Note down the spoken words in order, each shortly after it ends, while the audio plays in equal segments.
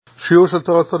שיעור של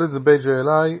תורה סטודיס זה בית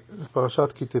ג'אלי,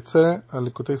 פרשת כי תצא, על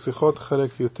ליקוטי שיחות,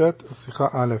 חלק י"ט, שיחה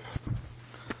א'.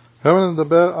 היום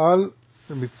נדבר על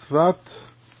מצוות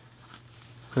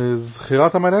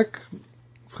זכירת המלך,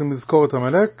 צריכים לזכור את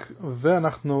המלך,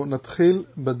 ואנחנו נתחיל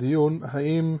בדיון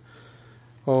האם,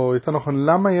 או יותר נכון,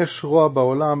 למה יש רוע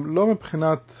בעולם, לא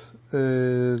מבחינת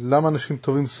למה אנשים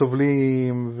טובים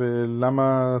סובלים,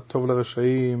 ולמה טוב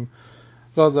לרשעים,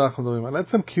 לא, זה אנחנו מדברים על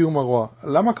עצם קיום הרוע.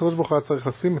 למה הקדוש ברוך הוא היה צריך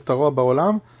לשים את הרוע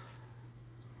בעולם?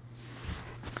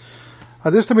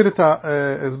 אז יש תמיד את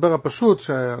ההסבר הפשוט,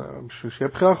 בשביל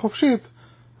שיהיה בחירה חופשית,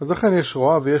 אז לכן יש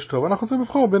רוע ויש טוב, אנחנו צריכים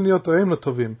לבחור בין להיות רעים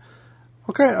לטובים.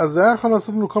 אוקיי, אז זה היה יכול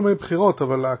לעשות לנו כל מיני בחירות,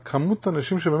 אבל הכמות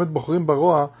האנשים שבאמת בוחרים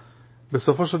ברוע,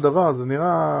 בסופו של דבר, זה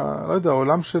נראה, לא יודע,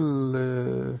 עולם של,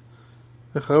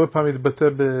 איך הרבה פעם מתבטא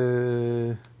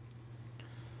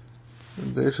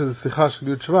יש איזו שיחה של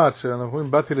י' שבט, שאנחנו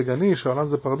רואים באתי לגניש, העולם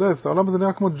זה פרדס, העולם הזה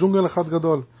נראה כמו ג'ונגל אחד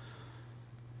גדול.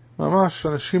 ממש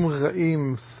אנשים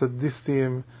רעים,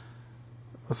 סדיסטיים,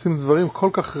 עושים דברים כל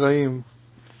כך רעים,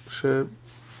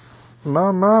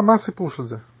 מה הסיפור של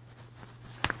זה?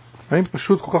 האם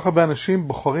פשוט כל כך הרבה אנשים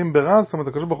בוחרים ברע, זאת אומרת,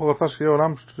 הקדוש ברוך הוא רצה שיהיה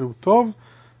עולם שהוא טוב,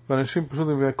 ואנשים פשוט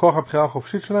עם כוח הבחירה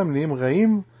החופשית שלהם נהיים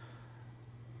רעים?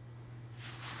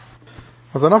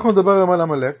 אז אנחנו נדבר היום על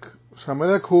המלך,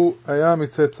 שהמלך הוא היה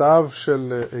מצאצאיו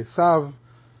של עשיו,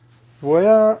 והוא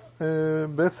היה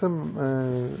בעצם,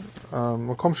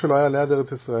 המקום שלו היה ליד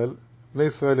ארץ ישראל, בני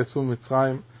ישראל יצאו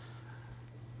ממצרים,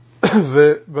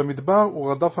 ובמדבר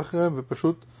הוא רדף אחריהם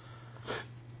ופשוט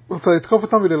רצה לתקוף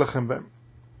אותם ולהילחם בהם.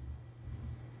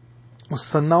 הוא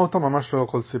שנא אותם ממש ללא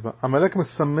כל סיבה. המלך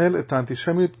מסמל את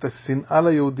האנטישמיות, את השנאה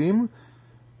ליהודים,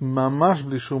 ממש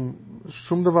בלי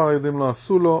שום דבר היהודים לא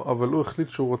עשו לו, אבל הוא החליט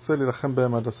שהוא רוצה להילחם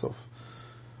בהם עד הסוף.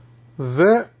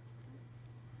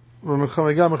 ובמלחמה,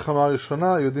 המלחמה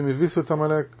הראשונה, היהודים הביסו את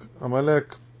המלך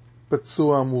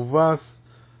פצוע, מובס,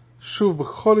 שוב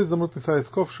בכל הזדמנות ניסה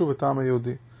לתקוף שוב את העם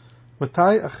היהודי.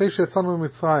 מתי? אחרי שיצאנו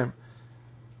ממצרים,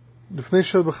 לפני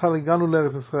שבכלל הגענו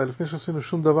לארץ ישראל, לפני שעשינו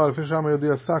שום דבר, לפני שהעם היהודי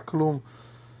עשה כלום,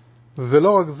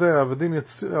 ולא רק זה,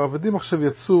 העבדים עכשיו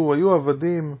יצאו, היו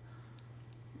עבדים,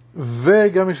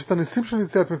 וגם יש את הניסים של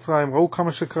יציאת מצרים, ראו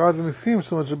כמה שקרה לניסים,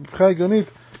 זאת אומרת שבבחירה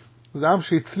הגיונית, זה עם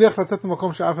שהצליח לצאת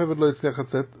ממקום שאף עבד לא הצליח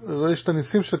לצאת. יש את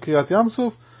הניסים של קריאת ים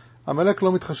סוף, המלך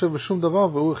לא מתחשב בשום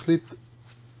דבר, והוא החליט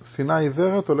שנאה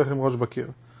עיוורת, הולך עם ראש בקיר.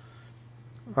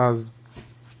 אז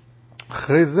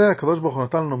אחרי זה הקדוש ברוך הוא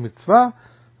נתן לנו מצווה,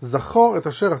 זכור את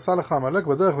אשר עשה לך המלך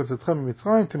בדרך בצאתכם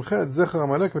ממצרים, תמחה את זכר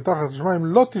המלך מתחת השמיים,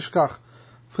 לא תשכח.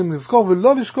 צריכים לזכור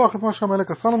ולא לשכוח את מה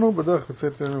שהמלך עשה לנו בדרך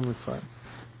בצאתנו ממצרים.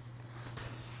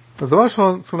 אז דבר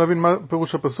ראשון, צריכים להבין מה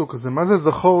פירוש הפסוק הזה. מה זה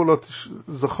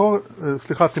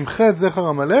תמחה את זכר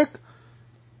המלך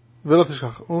ולא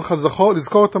תשכח. הוא אומר לך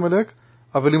לזכור את המלך,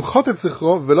 אבל למחות את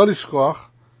זכרו ולא לשכוח.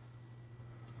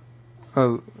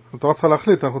 אז אתה רוצה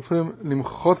להחליט, אנחנו צריכים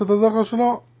למחות את הזכר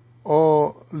שלו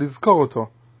או לזכור אותו.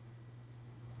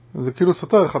 זה כאילו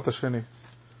סותר אחד את השני.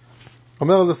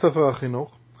 אומר על זה ספר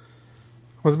החינוך,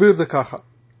 מסביר את זה ככה.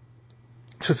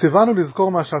 כשציוונו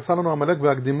לזכור מה שעשה לנו המלך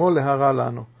והקדימו להרע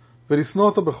לנו, ולשנוא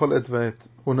אותו בכל עת ועת.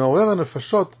 ונעורר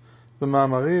הנפשות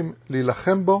במאמרים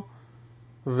להילחם בו,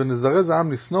 ונזרז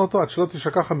העם לשנוא אותו, עד שלא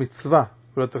תשכח המצווה,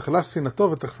 ולא תחלש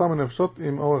שנאתו ותחסר מנפשות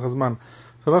עם אורך הזמן.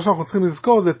 זאת אומרת שאנחנו צריכים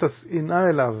לזכור, זה את השנאה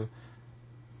אליו.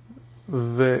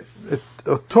 ואת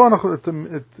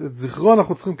זכרו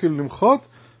אנחנו צריכים כאילו למחות,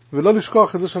 ולא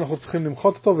לשכוח את זה שאנחנו צריכים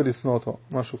למחות אותו ולשנוא אותו,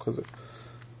 משהו כזה.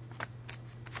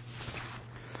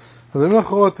 אז אם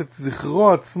אנחנו רואים את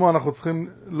זכרו עצמו, אנחנו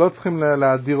לא צריכים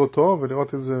להאדיר אותו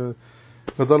ולראות איזה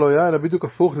גדול לא היה, אלא בדיוק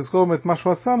הפוך, לזכור את מה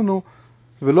שהוא עשה לנו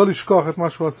ולא לשכוח את מה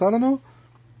שהוא עשה לנו,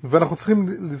 ואנחנו צריכים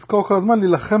לזכור כל הזמן,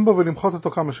 להילחם בו ולמחות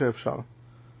אותו כמה שאפשר.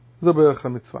 זה בערך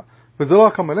המצווה. וזה לא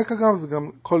רק המלך אגב, זה גם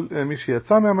כל מי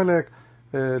שיצא מהמלך,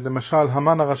 למשל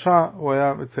המן הרשע, הוא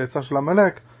היה צאצא של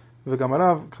המלך, וגם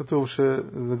עליו כתוב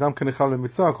שזה גם כן נכלל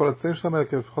למצווה, כל הצאצאים של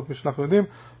המלך, לפחות מי שאנחנו יודעים,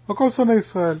 וכל שונאי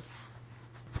ישראל.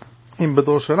 אם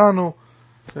בדור שלנו,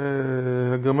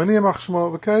 הגרמני ימח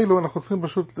שמו, וכאילו אנחנו צריכים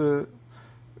פשוט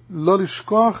לא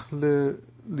לשכוח,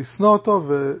 לשנוא אותו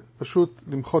ופשוט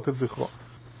למחות את זכרו.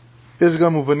 יש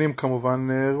גם מובנים כמובן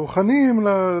רוחניים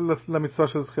למצווה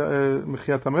של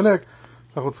מחיית המלך.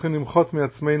 אנחנו צריכים למחות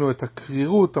מעצמנו את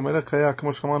הקרירות. המלך היה,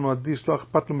 כמו שאמרנו, אדיש, לא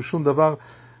אכפת לו משום דבר,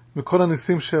 מכל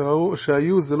הניסים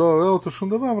שהיו, זה לא עורר אותו שום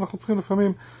דבר, אבל אנחנו צריכים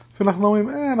לפעמים, אנחנו אומרים,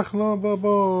 אנחנו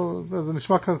לא, זה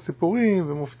נשמע כאן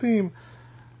סיפורים ומופתים,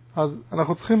 אז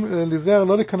אנחנו צריכים להיזהר,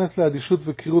 לא להיכנס לאדישות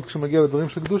וקרירות כשמגיע לדברים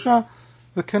של קדושה,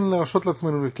 וכן לרשות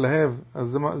לעצמנו להתלהב.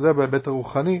 אז זה בהיבט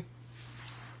הרוחני.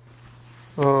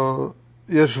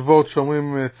 יש וורט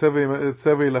שאומרים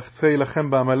צא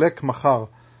ילחם בעמלק מחר,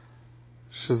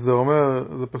 שזה אומר,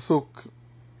 זה פסוק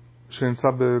שנמצא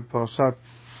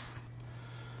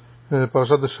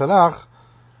בפרשת בשלח.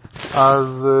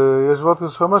 אז יש וורט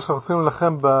שאומר שאנחנו רוצים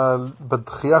ללחם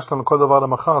בדחייה שלנו כל דבר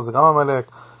למחר, זה גם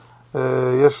עמלק.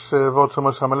 יש וורט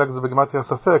שאומר שהעמלק זה בגימטריה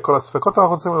ספק, כל הספקות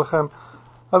אנחנו רוצים ללחם.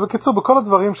 אבל בקיצור, בכל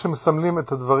הדברים שמסמלים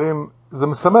את הדברים, זה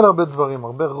מסמל הרבה דברים,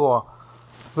 הרבה רוע.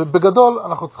 ובגדול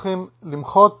אנחנו צריכים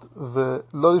למחות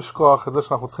ולא לשכוח את זה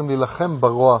שאנחנו צריכים להילחם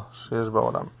ברוע שיש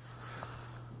בעולם.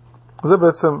 זה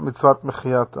בעצם מצוות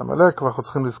מחיית עמלק, ואנחנו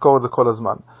צריכים לזכור את זה כל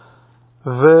הזמן.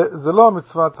 וזה לא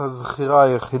מצוות הזכירה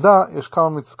היחידה, יש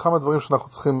כמה דברים שאנחנו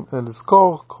צריכים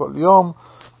לזכור כל יום.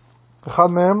 אחד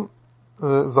מהם,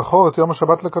 זכור את יום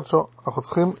השבת לקדשו. אנחנו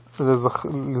צריכים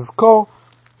לזכור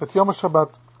את יום השבת.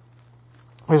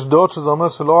 יש דעות שזה אומר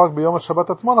שלא רק ביום השבת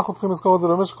עצמו אנחנו צריכים לזכור את זה,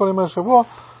 במשך כל ימי השבוע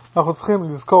אנחנו צריכים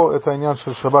לזכור את העניין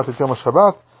של שבת, את יום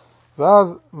השבת.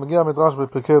 ואז מגיע המדרש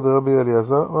בפרקי רבי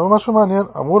אליעזר, ומשהו מעניין,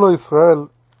 אמרו לו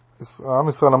עם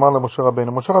ישראל אמר למשה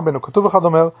רבינו, כתוב אחד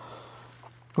אומר,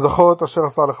 זכור את אשר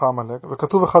עשה לך עמלק,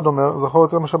 וכתוב אחד אומר, זכור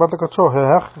את יום השבת לקדשו.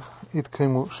 איך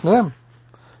יתקיימו שניהם?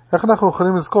 איך אנחנו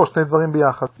יכולים לזכור שני דברים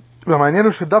ביחד? והמעניין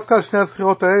הוא שדווקא על שני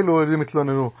הזכירות האלו הם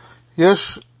התלוננו.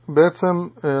 יש בעצם,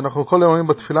 אנחנו כל יום אומרים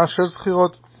בתפילה 6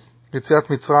 זכירות, יציאת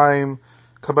מצרים,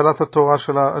 קבלת התורה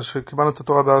שקיבלנו את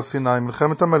התורה בהר סיני,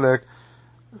 מלחמת עמלק,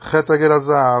 חטא עגל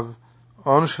הזהב,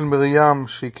 העונש של מרים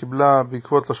שהיא קיבלה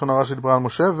בעקבות לשון הרע שדיברה על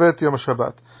משה, ואת יום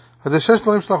השבת. אז יש 6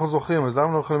 דברים שאנחנו זוכרים, אז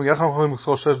למה איך אנחנו יכולים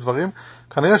לזכור 6 דברים?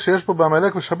 כנראה שיש פה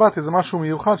בעמלק ושבת איזה משהו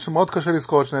מיוחד שמאוד קשה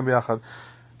לזכור את שניהם ביחד.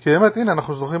 כי באמת, הנה,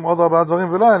 אנחנו זוכרים עוד 4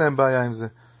 דברים ולא היה להם בעיה עם זה.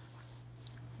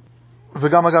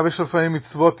 וגם אגב, יש לפעמים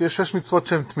מצוות, יש 6 מצוות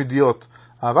שהן תמידיות.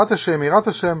 אהבת השם, יראת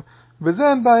השם, בזה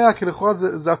אין בעיה, כי לכאורה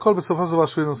זה הכל בסופו של דבר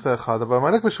שביל נושא אחד. אבל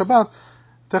עמלק ושבת,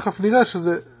 תכף נראה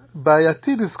שזה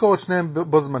בעייתי לזכור את שניהם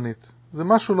בו זמנית. זה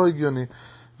משהו לא הגיוני.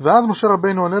 ואז משה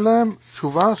רבינו עונה להם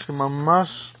תשובה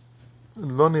שממש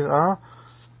לא נראה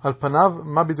על פניו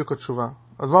מה בדיוק התשובה.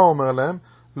 אז מה הוא אומר להם?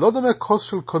 לא דומה כוס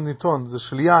של קוניטון, זה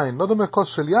של יין, לא דומה כוס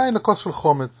של יין לכוס של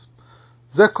חומץ.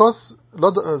 זה כוס,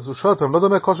 אז הוא שואל אותם, לא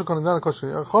דומה כוס של קוניטון לכוס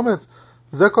של חומץ,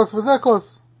 זה כוס וזה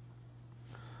כוס.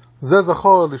 זה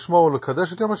זכור לשמור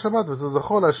ולקדש את יום השבת, וזה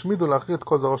זכור להשמיד ולהכריע את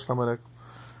כל זרעו של עמלק.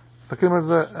 תסתכלים על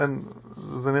זה,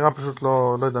 זה נראה פשוט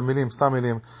לא יודע, מילים, סתם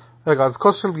מילים. רגע, אז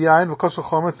כוס של יין וכוס של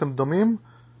חומץ הם דומים?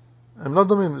 הם לא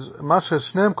דומים, מה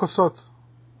ששניהם כוסות.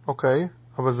 אוקיי,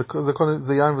 אבל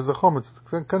זה יין וזה חומץ,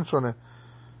 זה כן שונה.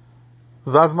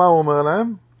 ואז מה הוא אומר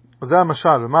להם? זה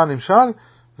המשל, ומה הנמשל?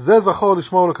 זה זכור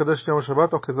לשמור ולקדש את יום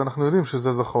השבת. אוקיי, זה אנחנו יודעים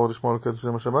שזה זכור לשמור ולקדש את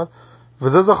יום השבת,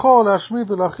 וזה זכור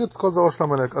להשמיד ולהכריע את כל זרעו של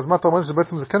עמלק. אז מה אתה אומר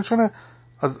שבעצם זה כן שונה?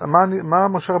 אז מה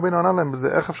משה רבינו ענה להם בזה?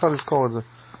 איך אפשר לזכור את זה?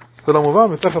 זה לא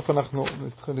מובן, ותכף אנחנו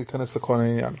נתחיל להיכנס לכל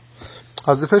העניין.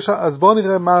 אז בואו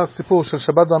נראה מה הסיפור של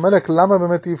שבת ועמלק, למה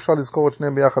באמת אי אפשר לזכור את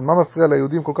שניהם ביחד, מה מפריע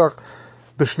ליהודים כל כך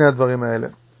בשני הדברים האלה.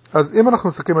 אז אם אנחנו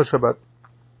מסתכלים על שבת,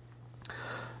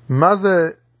 מה זה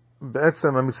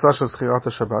בעצם המצווה של זכירת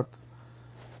השבת?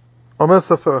 אומר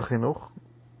ספר החינוך,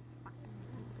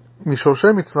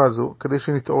 משורשי מצווה זו, כדי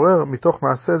שנתעורר מתוך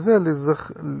מעשה זה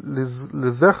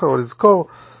לזכר או לזכור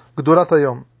גדולת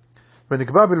היום,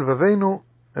 ונקבע בלבבינו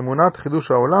אמונת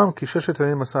חידוש העולם, כי 6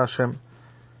 ימים עשה השם.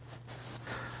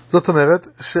 זאת אומרת,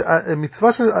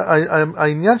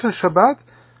 העניין של שבת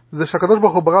זה שהקדוש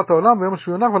ברוך הוא ברא את העולם ויום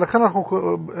השביעי הונח, ולכן אנחנו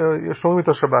שומרים את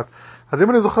השבת. אז אם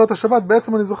אני זוכר את השבת,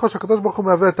 בעצם אני זוכר שהקדוש ברוך הוא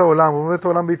מהווה את העולם, הוא מהווה את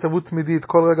העולם בהתהוות תמידית,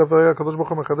 כל רגע ורגע הקדוש ברוך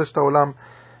הוא מחדש את העולם,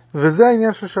 וזה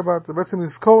העניין של שבת, זה בעצם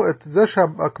לזכור את זה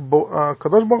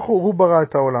שהקדוש ברוך הוא ברא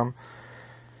את העולם.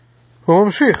 הוא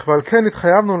ממשיך, ועל כן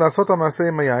התחייבנו לעשות המעשה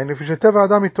עם היין, לפי שטבע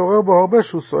האדם מתעורר בו הרבה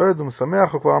שהוא סועד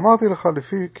ומשמח, וכבר אמרתי לך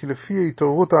כי לפי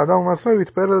התעוררות האדם ומעשה הוא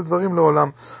יתפעל על דברים לעולם.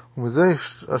 ומזה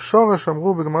השורש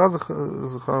אמרו בגמרא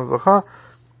זכרנו לברכה,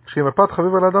 שאם הפת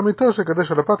חביב על האדם יותר,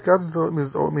 שקדש על הפת כי אז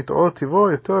מתעורר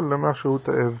טבעו יותר למה שהוא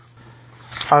תאב.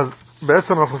 אז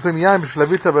בעצם אנחנו עושים יין בשביל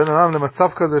להביא את הבן אדם למצב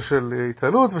כזה של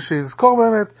התעלות, ושיזכור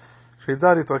באמת,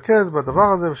 שידע להתרכז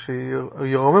בדבר הזה,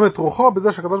 ושירומם את רוחו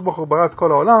בזה שהקדוש ברוך הוא ברא את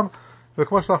כל העולם,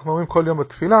 וכמו שאנחנו אומרים כל יום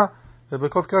בתפילה,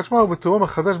 וברכות קריאת שמע, ובתורו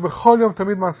מחדש בכל יום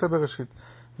תמיד מעשה בראשית.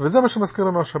 וזה מה שמזכיר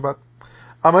לנו השבת.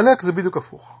 עמלק זה בדיוק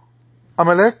הפוך.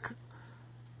 עמלק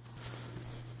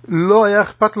לא היה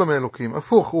אכפת לו מאלוקים.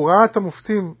 הפוך, הוא ראה את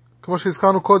המופתים, כמו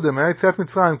שהזכרנו קודם, היה יציאת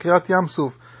מצרים, קריאת ים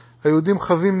סוף, היהודים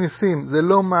חווים ניסים, זה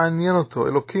לא מעניין אותו.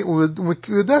 אלוקים, הוא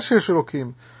יודע שיש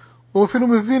אלוקים. הוא אפילו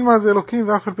מבין מה זה אלוקים,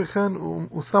 ואף על פי כן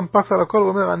הוא שם פס על הכל, הוא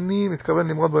אומר, אני מתכוון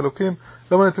למרוד באלוקים,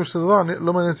 לא מעניין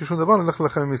אותי שום דבר, אני הולך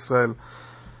ללחם עם ישראל.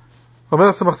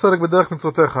 אומר צמח צדק בדרך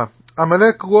מצוותיך,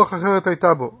 עמלק רוח אחרת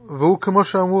הייתה בו, והוא כמו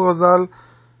שאמרו רז"ל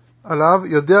עליו,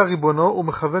 יודע ריבונו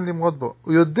ומכוון למרוד בו.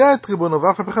 הוא יודע את ריבונו,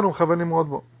 ואף על פי כן הוא מכוון למרוד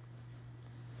בו.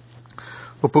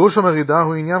 ופירוש המרידה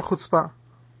הוא עניין חוצפה,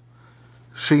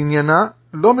 שעניינה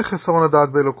לא מחסרון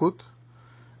הדעת באלוקות,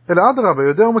 אלא אדרבה,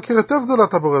 יודע ומכיר היטב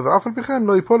גדולת הבורא, ואף על פי כן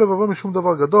לא ייפול לבבו משום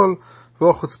דבר גדול, והוא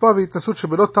החוצפה והתנסות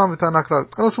שבלא טעם וטענה כלל.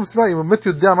 אין לו שום סיבה, אם הוא באמת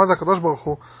יודע מה זה הקדוש ברוך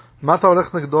הוא, מה אתה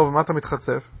הולך נגדו ומה אתה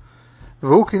מתחצף,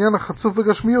 והוא כעניין החצוף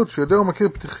וגשמיות, שיודע ומכיר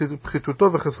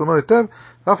פחיתותו וחסרונו היטב,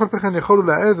 ואף על פי כן יכול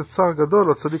להעז את שר גדול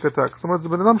או צדיק עתק. זאת אומרת, זה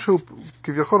בן אדם שהוא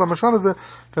כביכול, למשל הזה,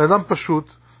 בן אדם פשוט,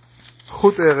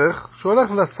 חוט ערך,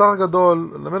 שהולך לשר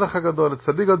גדול, למלך הגדול,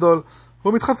 לצדיק גדול,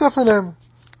 והוא מתחצף אליהם.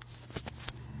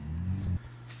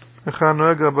 איך היה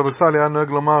נוהג, בבא סאלי היה נוהג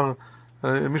לומר,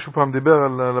 מישהו פעם דיבר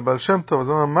על הבעל שם טוב, אז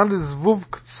הוא אומר, מה לזבוב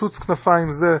קצוץ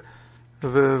כנפיים זה,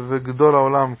 וגדול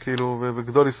העולם, כאילו,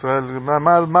 וגדול ישראל,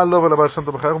 מה לא ולבעל שם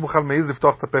טוב בחיים, הוא בכלל מעיז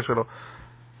לפתוח את הפה שלו.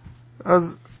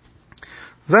 אז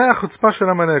זה היה החוצפה של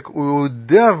עמלק, הוא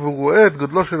יודע והוא רואה את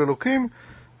גודלו של אלוקים,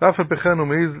 ואף על פי כן הוא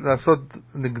מעיז לעשות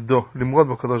נגדו, למרוד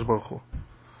בקדוש ברוך הוא.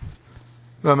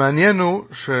 והמעניין הוא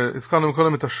שהזכרנו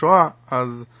מקודם את השואה,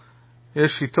 אז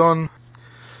יש עיתון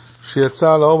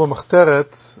שיצא לאור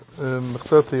במחתרת,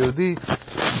 מחתרת היהודי,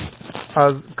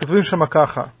 אז כתבים שם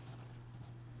ככה,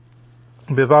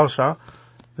 בוורשה,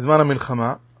 בזמן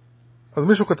המלחמה, אז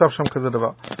מישהו כתב שם כזה דבר.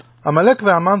 עמלק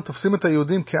והמן תופסים את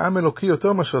היהודים כעם אלוקי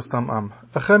יותר מאשר סתם עם.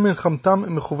 לכן מלחמתם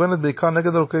מכוונת בעיקר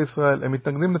נגד אלוקי ישראל. הם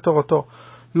מתנגדים לתורתו.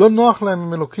 לא נוח להם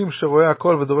עם אלוקים שרואה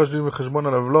הכל ודורש דין וחשבון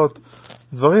על עוולות.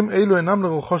 דברים אלו אינם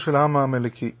לרוחו של העם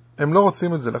העמלקי. הם לא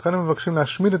רוצים את זה, לכן הם מבקשים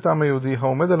להשמיד את העם היהודי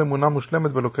העומד על אמונה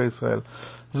מושלמת באלוקי ישראל.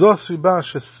 זו הסיבה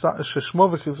ששמו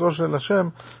וכיסרו של השם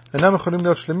אינם יכולים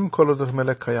להיות שלמים כל עוד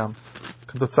עמלק קיים.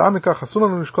 כתוצאה מכך אסור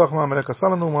לנו לשכוח מה עמלק עשה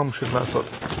לנו ומה ממשיך לעשות.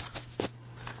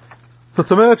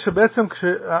 זאת אומרת שבעצם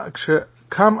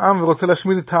כשקם עם ורוצה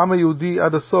להשמיד את העם היהודי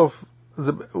עד הסוף,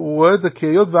 הוא רואה את זה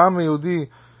כהיות והעם היהודי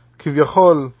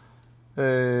כביכול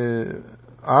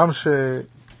העם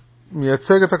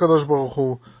שמייצג את הקדוש ברוך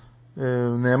הוא,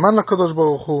 נאמן לקדוש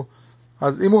ברוך הוא,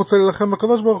 אז אם הוא רוצה להילחם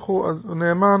בקדוש ברוך הוא, אז הוא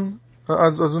נאמן,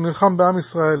 אז הוא נלחם בעם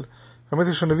ישראל. האמת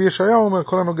היא שהנביא ישעיהו אומר,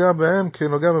 כל הנוגע בהם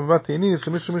כנוגע בבת עיני,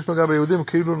 שמישהו נוגע ביהודים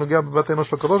כאילו נוגע בבת עינו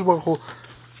של הקדוש ברוך הוא,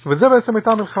 וזה בעצם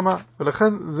הייתה מלחמה,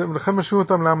 ולכן משווים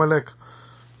אותם לעמלק.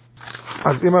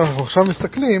 אז אם אנחנו עכשיו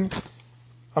מסתכלים,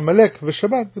 עמלק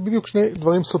ושבת זה בדיוק שני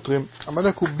דברים סותרים.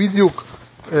 עמלק הוא בדיוק,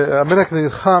 עמלק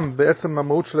נלחם בעצם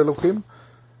המהות של אלוקים,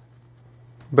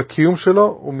 בקיום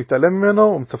שלו, הוא מתעלם ממנו,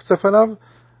 הוא מצפצף עליו.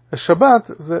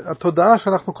 השבת זה התודעה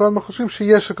שאנחנו כל הזמן חושבים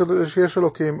שיש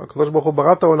אלוקים, הקדוש ברוך הוא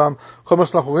ברא את העולם, כל מה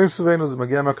שאנחנו רואים סביבנו זה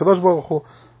מגיע מהקדוש ברוך הוא,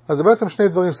 אז זה בעצם שני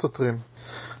דברים סותרים.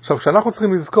 עכשיו, כשאנחנו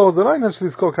צריכים לזכור, זה לא עניין של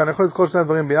לזכור, כי אני יכול לזכור שני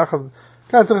דברים ביחד,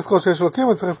 כן, אני צריך לזכור שיש אלוקים,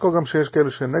 אני צריך לזכור גם שיש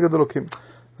כאלו שהם נגד אלוקים.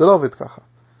 זה לא עובד ככה.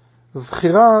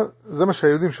 זכירה, זה מה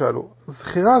שהיהודים שאלו.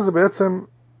 זכירה זה בעצם,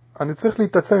 אני צריך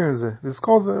להתעצם עם זה.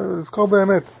 לזכור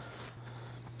באמת.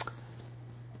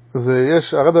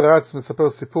 הרב רץ מספר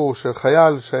סיפור של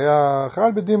חייל שהיה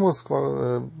חייל בדימוס כבר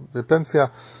בפנסיה,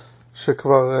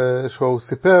 שהוא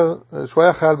סיפר שהוא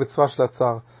היה חייל בצבא של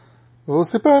הצאר, והוא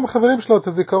סיפר עם חברים שלו את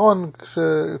הזיכרון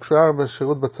כשהוא היה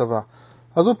בשירות בצבא.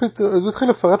 אז הוא התחיל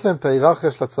לפרט להם את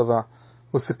ההיררכיה של הצבא.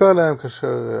 הוא סיפר להם כאשר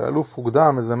אלוף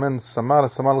אוגדה מזמן סמל,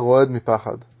 הסמל רועד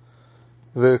מפחד,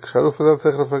 וכשאלוף הזה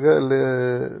צריך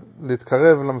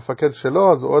להתקרב למפקד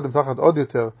שלו, אז הוא רועד מפחד עוד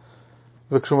יותר.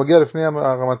 וכשהוא מגיע לפני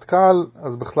הרמטכ"ל,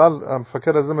 אז בכלל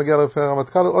המפקד הזה מגיע לפני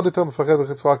הרמטכ"ל, הוא עוד יותר מפקד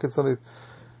בצורה קיצונית.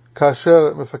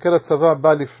 כאשר מפקד הצבא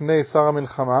בא לפני שר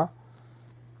המלחמה,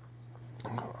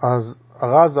 אז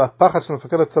הרעד והפחד של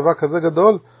מפקד הצבא כזה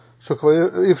גדול, שכבר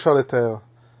אי אפשר לתאר.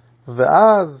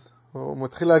 ואז הוא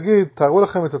מתחיל להגיד, תארו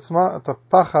לכם את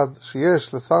הפחד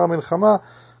שיש לשר המלחמה,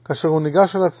 כאשר הוא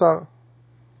ניגש אל הצאר.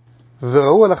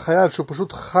 וראו על החייל שהוא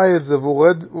פשוט חי את זה, והוא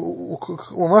רועד,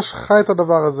 הוא ממש חי את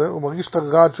הדבר הזה, הוא מרגיש את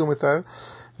הרעד שהוא מתאר,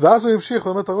 ואז הוא המשיך,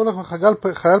 הוא אומר, תראו לך,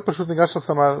 חייל פשוט ניגש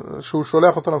לסמל, שהוא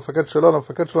שולח אותו למפקד שלו,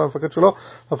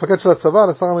 למפקד של הצבא,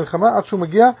 לשר המלחמה, עד שהוא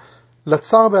מגיע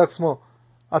לצאר בעצמו.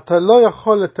 אתה לא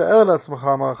יכול לתאר לעצמך,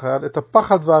 אמר החייל, את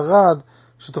הפחד והרעד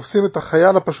שתופסים את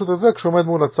החייל הפשוט הזה כשהוא עומד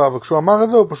מול הצאר, וכשהוא אמר את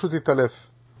זה הוא פשוט התעלף.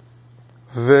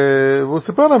 והוא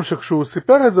סיפר להם שכשהוא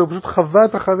סיפר את זה הוא פשוט חווה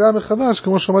את החוויה מחדש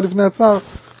כמו שעמד לפני הצער,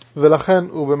 ולכן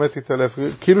הוא באמת התעלף,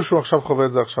 כאילו שהוא עכשיו חווה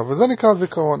את זה עכשיו, וזה נקרא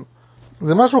זיכרון.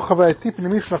 זה משהו חווייתי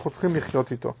פנימי שאנחנו צריכים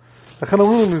לחיות איתו, לכן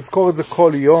אומרים לנו לזכור את זה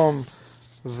כל יום,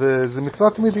 וזה מצווה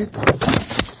תמידית.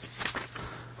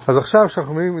 אז עכשיו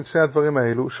שאנחנו מבינים את שני הדברים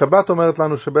האלו, שבת אומרת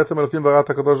לנו שבעצם אלוקים ברא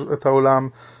את העולם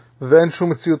ואין שום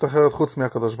מציאות אחרת חוץ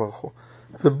מהקדוש ברוך הוא,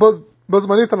 ובו בו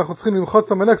זמנית אנחנו צריכים למחות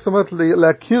את עמלק, זאת אומרת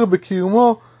להכיר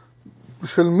בקיומו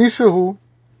של מישהו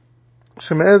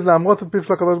שמעז להמרות את פיו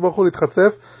של הקדוש ברוך הוא,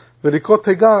 להתחצף ולקרוא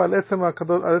תיגר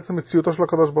על עצם מציאותו של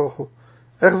הקדוש ברוך הוא.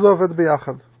 איך זה עובד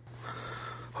ביחד?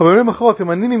 במילים אחרות,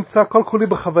 אם אני נמצא כל כולי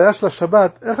בחוויה של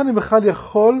השבת, איך אני בכלל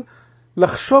יכול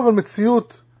לחשוב על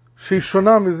מציאות שהיא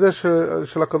שונה מזה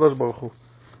של הקדוש ברוך הוא?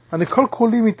 אני כל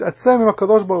כולי מתעצם עם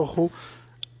הקדוש ברוך הוא,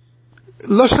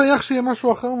 לא שייך שיהיה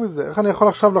משהו אחר מזה. איך אני יכול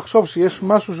עכשיו לחשוב שיש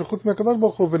משהו שחוץ מהקדוש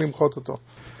ברוך הוא ולמחות אותו?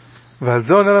 ועל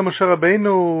זה עונה למשה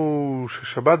רבינו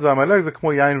ששבת ועמלק זה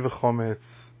כמו יין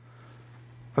וחומץ.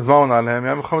 אז מה עונה להם?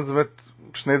 יין וחומץ זה באמת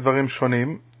שני דברים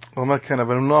שונים. הוא אומר כן,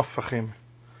 אבל הם לא הפכים.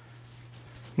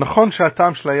 נכון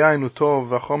שהטעם של היין הוא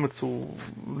טוב והחומץ הוא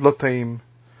לא טעים,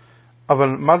 אבל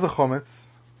מה זה חומץ?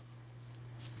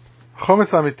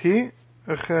 חומץ האמיתי,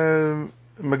 איך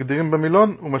מגדירים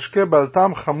במילון, הוא משקה בעל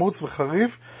טעם חמוץ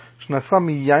וחריף שנעשה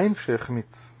מיין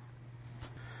שהחמיץ.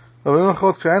 במילים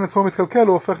אחרות, כשהיין עצמו מתקלקל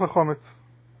הוא הופך לחומץ.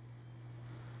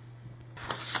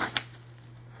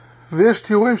 ויש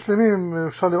תיאורים שלמים,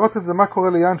 אפשר לראות את זה, מה קורה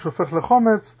ליין שהופך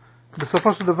לחומץ.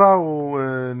 בסופו של דבר הוא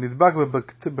נדבק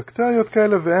בבקטריות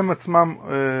כאלה, והם עצמם,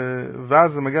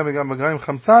 ואז זה מגיע בגרעים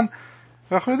חמצן,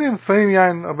 ואנחנו יודעים, שמים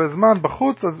יין הרבה זמן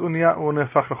בחוץ, אז הוא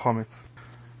נהפך לחומץ.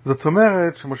 זאת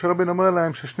אומרת שמשה רבינו אומר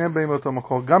להם ששניהם באים מאותו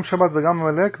מקור, גם שבת וגם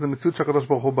עמלק זה מציאות שהקדוש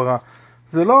ברוך הוא ברא.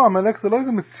 זה לא, עמלק זה לא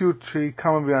איזו מציאות שהיא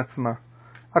קמה בעצמה.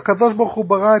 הקדוש ברוך הוא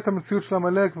ברא את המציאות של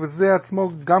עמלק, וזה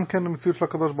עצמו גם כן המציאות של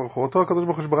הקדוש ברוך הוא. אותו הקדוש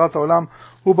ברוך הוא שברא את העולם,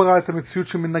 הוא ברא את המציאות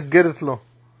שמנגדת לו.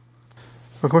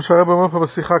 וכמו שהרב אומר פה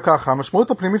בשיחה ככה,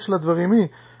 המשמעות הפנימית של הדברים היא,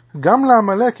 גם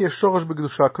לעמלק יש שורש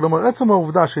בקדושה, כלומר עצם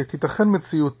העובדה שתיתכן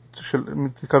מציאות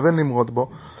מתכוון למרוד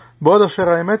בו, בעוד אשר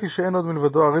האמת היא שאין עוד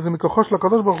מלבדו, הרי זה מכוחו של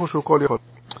הקדוש ברוך הוא שהוא כל יכול.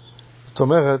 זאת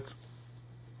אומרת,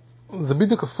 זה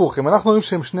בדיוק הפוך, אם אנחנו רואים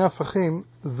שהם שני הפכים,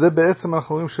 זה בעצם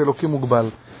אנחנו רואים שאלוקים מוגבל.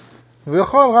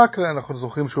 ויכול רק, אנחנו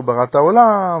זוכרים שהוא ברא את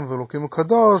העולם, ואלוקים הוא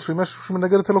קדוש, ואם יש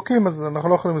שמנגד את אלוקים, אז אנחנו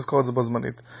לא יכולים לזכור את זה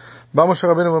בזמנית. בא משה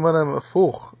רבינו ואומר להם,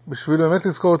 הפוך, בשביל באמת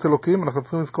לזכור את אלוקים, אנחנו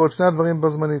צריכים לזכור את שני הדברים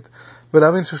בזמנית,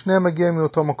 ולהבין ששניהם מגיעים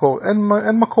מאותו מקור. אין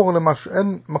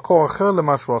מקור אחר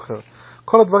למשהו אחר.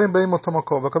 כל הדברים באים מאותו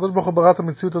מקור, והקדוש ברוך הוא ברא את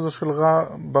המציאות הזו של רע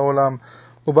בעולם,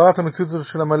 הוא ברא את המציאות הזו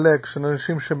של עמלק, של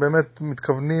אנשים שבאמת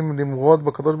מתכוונים למרוד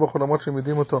בקדוש ברוך הוא למרות שהם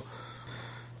יודעים אותו.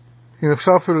 אם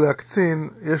אפשר אפילו להקצין,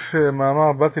 יש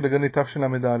מאמר באתי לגני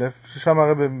תשל"א, ששם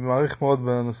הרב מעריך מאוד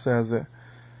בנושא הזה,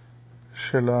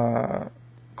 של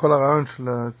כל הרעיון של,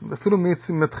 אפילו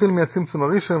מתחיל מהצמצום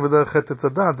הראשון ודרך חטא עץ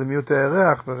הדת, זה מיעוט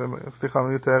הירח,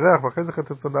 ואחרי זה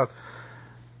חטא עץ הדת,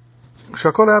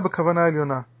 שהכל היה בכוונה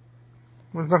עליונה.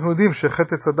 אנחנו יודעים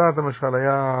שחטא עץ הדת למשל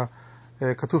היה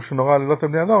כתוב שנורא עלילות על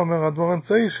בני אדם, אומר הדבר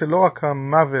האמצעי שלא רק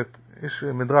המוות, יש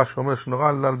מדרש שאומר שנורא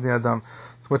עלילה על בני אדם,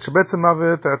 זאת אומרת שבעצם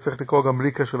מוות היה צריך לקרוא גם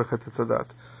בלי קשר לחטא עץ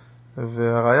הדת,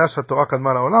 והראיה שהתורה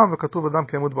קדמה לעולם וכתוב אדם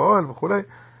כי ימות באוהל וכו',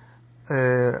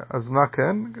 אז מה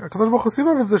כן? הקדוש ברוך הוא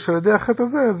סיבב את זה שעל ידי החטא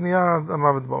הזה אז נהיה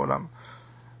המוות בעולם.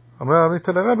 אומר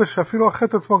עמיתה לרבי שאפילו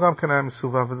החטא עצמו גם כן היה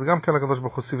מסובב, וזה גם כן הקדוש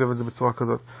ברוך הוא סיבב את זה בצורה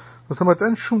כזאת. זאת אומרת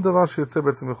אין שום דבר שיוצא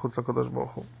בעצם מחוץ לקדוש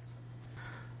ברוך הוא.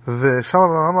 ושם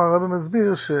במאמר הרבי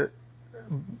מסביר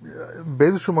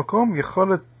שבאיזשהו מקום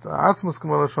יכולת העצמוס,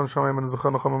 כמו לשון שם אם אני זוכר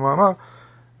נכון במאמר,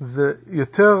 זה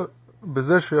יותר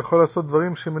בזה שיכול לעשות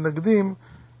דברים שמנגדים,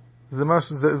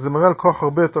 זה מראה על כוח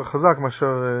הרבה יותר חזק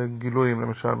מאשר גילויים,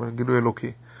 למשל גילוי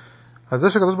אלוקי. אז זה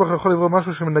שהקדוש ברוך הוא יכול לברוא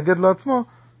משהו שמנגד לו עצמו,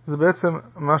 זה בעצם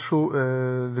משהו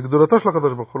לגדולתו של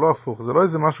הקדוש ברוך הוא, לא הפוך. זה לא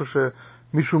איזה משהו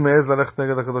שמישהו מעז ללכת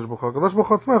נגד הקדוש ברוך הוא. הקדוש ברוך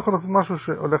הוא עצמו יכול לעשות משהו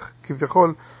שהולך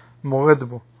כביכול מורד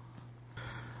בו.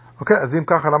 אוקיי, אז אם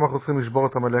ככה, למה אנחנו צריכים לשבור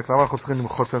את עמלק? למה אנחנו צריכים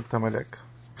למחות את עמלק?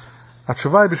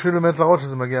 התשובה היא בשביל באמת להראות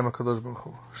שזה מגיע מהקדוש ברוך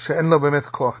הוא, שאין לו באמת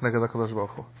כוח נגד הקדוש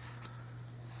ברוך הוא.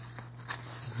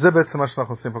 זה בעצם מה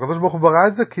שאנחנו עושים. הקדוש ברוך הוא ברא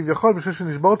את זה כביכול בשביל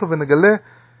שנשבור אותו ונגלה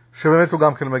שבאמת הוא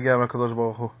גם כן מגיע מהקדוש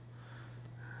ברוך הוא.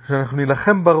 שאנחנו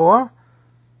נילחם ברוע,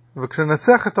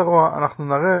 וכשנצח את הרוע אנחנו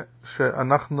נראה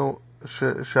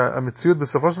שהמציאות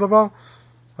בסופו של דבר,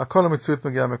 הכל המציאות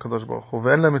מגיעה מהקדוש ברוך הוא,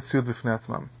 ואין להם מציאות בפני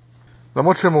עצמם.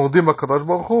 למרות שהם מורדים בקדוש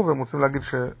ברוך הוא, והם רוצים להגיד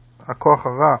שהכוח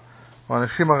הרע, או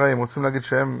האנשים הרעים רוצים להגיד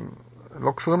שהם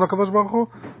לא קשורים לקדוש ברוך הוא,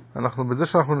 אנחנו בזה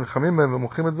שאנחנו נלחמים בהם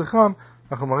ומוכרים את זכרם,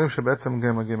 אנחנו מראים שבעצם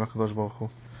גם מגיעים מהקדוש ברוך הוא.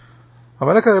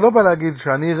 עמלק הרי לא בא להגיד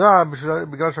שאני רע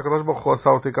בגלל שהקדוש ברוך הוא עשה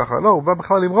אותי ככה, לא, הוא בא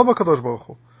בכלל למרוד בקדוש ברוך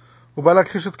הוא. הוא בא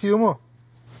להכחיש את קיומו.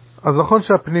 אז נכון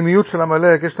שהפנימיות של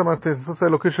עמלק, יש את הניצוץ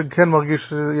האלוקי שכן מרגיש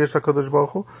שיש לקדוש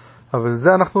ברוך הוא, אבל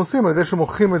זה אנחנו עושים על ידי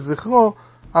שמוכרים את זכרו,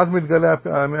 אז מתגלה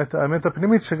האמת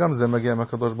הפנימית שגם זה מגיע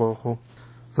מהקדוש ברוך הוא.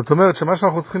 זאת אומרת שמה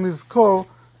שאנחנו צריכים לזכור,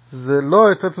 זה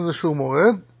לא את עצם זה שהוא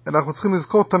מורד, אלא אנחנו צריכים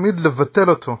לזכור תמיד לבטל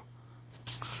אותו.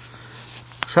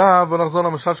 עכשיו בוא נחזור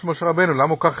למשל של משה רבינו.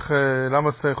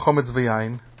 למה זה חומץ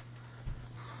ויין?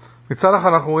 מצד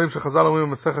אחד אנחנו רואים שחז"ל אומרים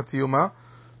במסכת יומא,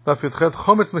 דף י"ח,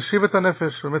 חומץ משיב את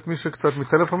הנפש. באמת מי שקצת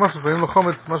מתעלף או משהו, שמים לו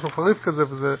חומץ, משהו חריף כזה,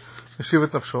 וזה משיב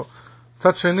את נפשו.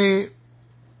 מצד שני,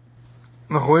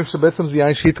 אנחנו רואים שבעצם זה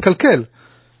יין שהתקלקל.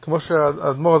 כמו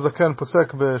שהאדמו"ר הזקן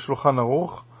פוסק בשולחן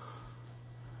ערוך,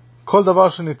 כל דבר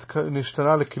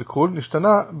שנשתנה לקלקול, נשתנה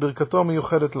ברכתו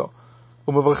מיוחדת לו.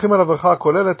 ומברכים על הברכה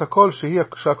הכוללת הכל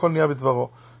שהכל נהיה בדברו.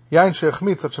 יין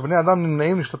שהחמיץ, עד שבני אדם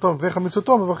נמנעים לשתותו מפני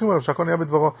חמיצותו, מברכים עליו שהכל נהיה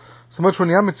בדברו. זאת אומרת שהוא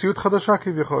נהיה מציאות חדשה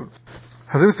כביכול.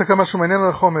 אז אם מסתכל משהו מעניין על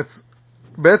החומץ,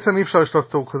 בעצם אי אפשר לשתות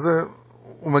אותו, הוא כזה,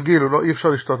 הוא מגעיל, אי אפשר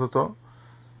לשתות אותו.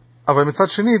 אבל מצד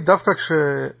שני, דווקא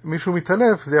כשמישהו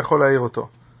מתעלף, זה יכול להעיר אותו.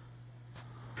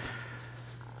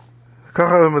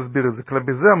 ככה הוא מסביר את זה.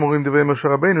 בזה אמורים דברי משה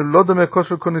רבינו, לא דומה כוס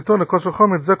של קוניטון לכוס של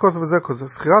חומץ, זה כוס וזה כוס.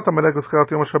 סחירת המלאק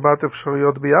וסחירת יום השבת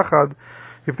אפשריות ביחד,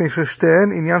 לפני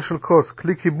ששתיהן עניין של כוס,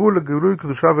 כלי קיבול לגילוי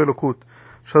קדושה ואלוקות.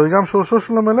 שהרי גם שורשו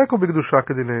של המלאק הוא בקדושה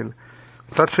כדי לעיל.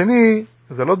 מצד שני,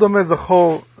 זה לא דומה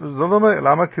זכור, זה לא דומה,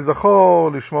 למה? כי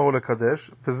זכור לשמור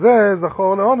ולקדש, וזה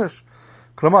זכור לעונש.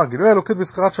 כלומר, גילוי האלוקות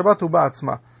בסחירת שבת הוא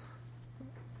בעצמה.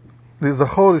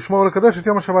 זכור לשמור ולקדש את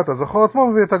יום השבת, הזכור עצמו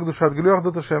מביא את הקדושה, את גילוי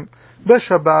אחדות השם.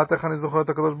 בשבת, איך אני זוכר את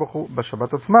הקדוש ברוך הוא?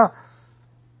 בשבת עצמה.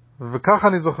 וככה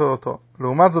אני זוכר אותו.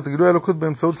 לעומת זאת, גילוי האלוקות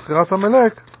באמצעות סחירת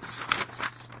המלאק,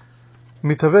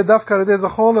 מתהווה דווקא על ידי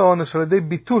זכור לעונש, על ידי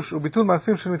ביטוש וביטול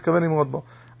מעשים שמתכוון למרוד בו.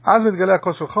 אז מתגלה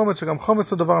הכוס של חומץ, שגם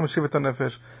חומץ הוא דבר המשיב את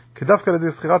הנפש. כי דווקא על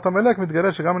ידי סחירת המלאק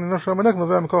מתגלה שגם עניינו של המלאק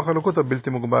נובע מכוח האלוקות הבלתי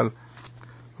מוגבל.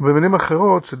 במילים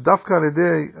אחרות, שדווקא על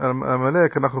ידי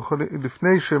המלאק, אנחנו יכולים,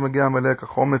 לפני שמגיע המלאק,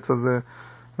 החומץ הזה,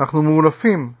 אנחנו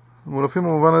מאולפים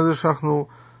במובן הזה שאנחנו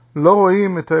לא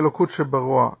רואים את האלוקות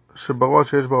שברוע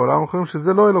שיש בעולם, אנחנו רואים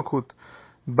שזה לא אלוקות.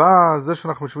 בזה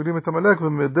שאנחנו משמידים את המלאק,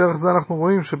 ובדרך זה אנחנו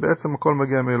רואים שבעצם הכל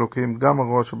מגיע מאלוקים, גם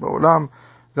הרוע שבעולם,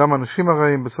 גם האנשים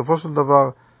הרעים, בסופו של דבר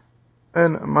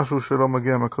אין משהו שלא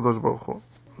מגיע מהקדוש ברוך הוא.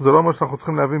 זה לא אומר שאנחנו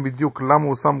צריכים להבין בדיוק למה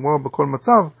הוא שם רוע בכל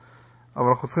מצב, אבל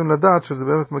אנחנו צריכים לדעת שזה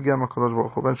באמת מגיע מהקדוש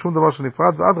ברוך הוא, ואין שום דבר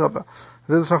שנפרד, ואדרבה,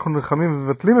 זה שאנחנו נלחמים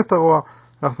ומבטלים את הרוע,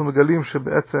 אנחנו מגלים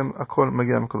שבעצם הכל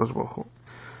מגיע מהקדוש ברוך הוא.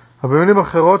 אבל במילים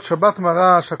אחרות, שבת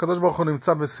מראה שהקדוש ברוך הוא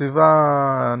נמצא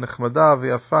בסביבה נחמדה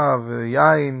ויפה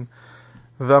ויין,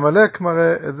 והמלאק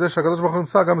מראה את זה שהקדוש ברוך הוא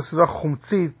נמצא גם בסביבה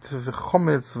חומצית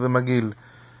וחומץ ומגעיל.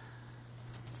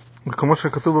 וכמו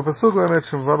שכתוב בפסוק באמת,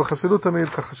 שמובא בחסידות תמיד,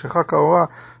 ככה שיחה כאורה,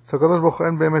 שהקדוש ברוך הוא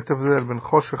אין באמת הבדל בין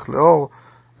חושך לאור,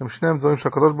 הם שניהם דברים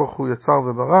שהקדוש ברוך הוא יצר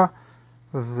וברא,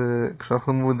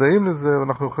 וכשאנחנו מודעים לזה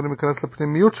ואנחנו יכולים להיכנס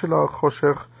לפנימיות של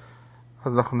החושך,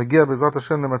 אז אנחנו נגיע בעזרת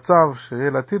השם למצב שיהיה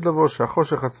לעתיד לבוא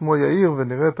שהחושך עצמו יאיר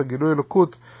ונראה את הגילוי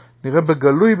אלוקות, נראה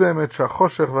בגלוי באמת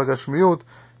שהחושך והגשמיות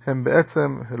הם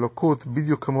בעצם אלוקות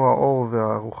בדיוק כמו האור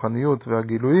והרוחניות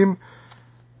והגילויים,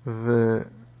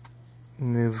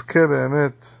 ונזכה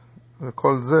באמת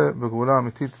לכל זה בגאולה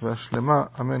אמיתית והשלמה,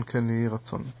 אמן כן יהי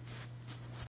רצון.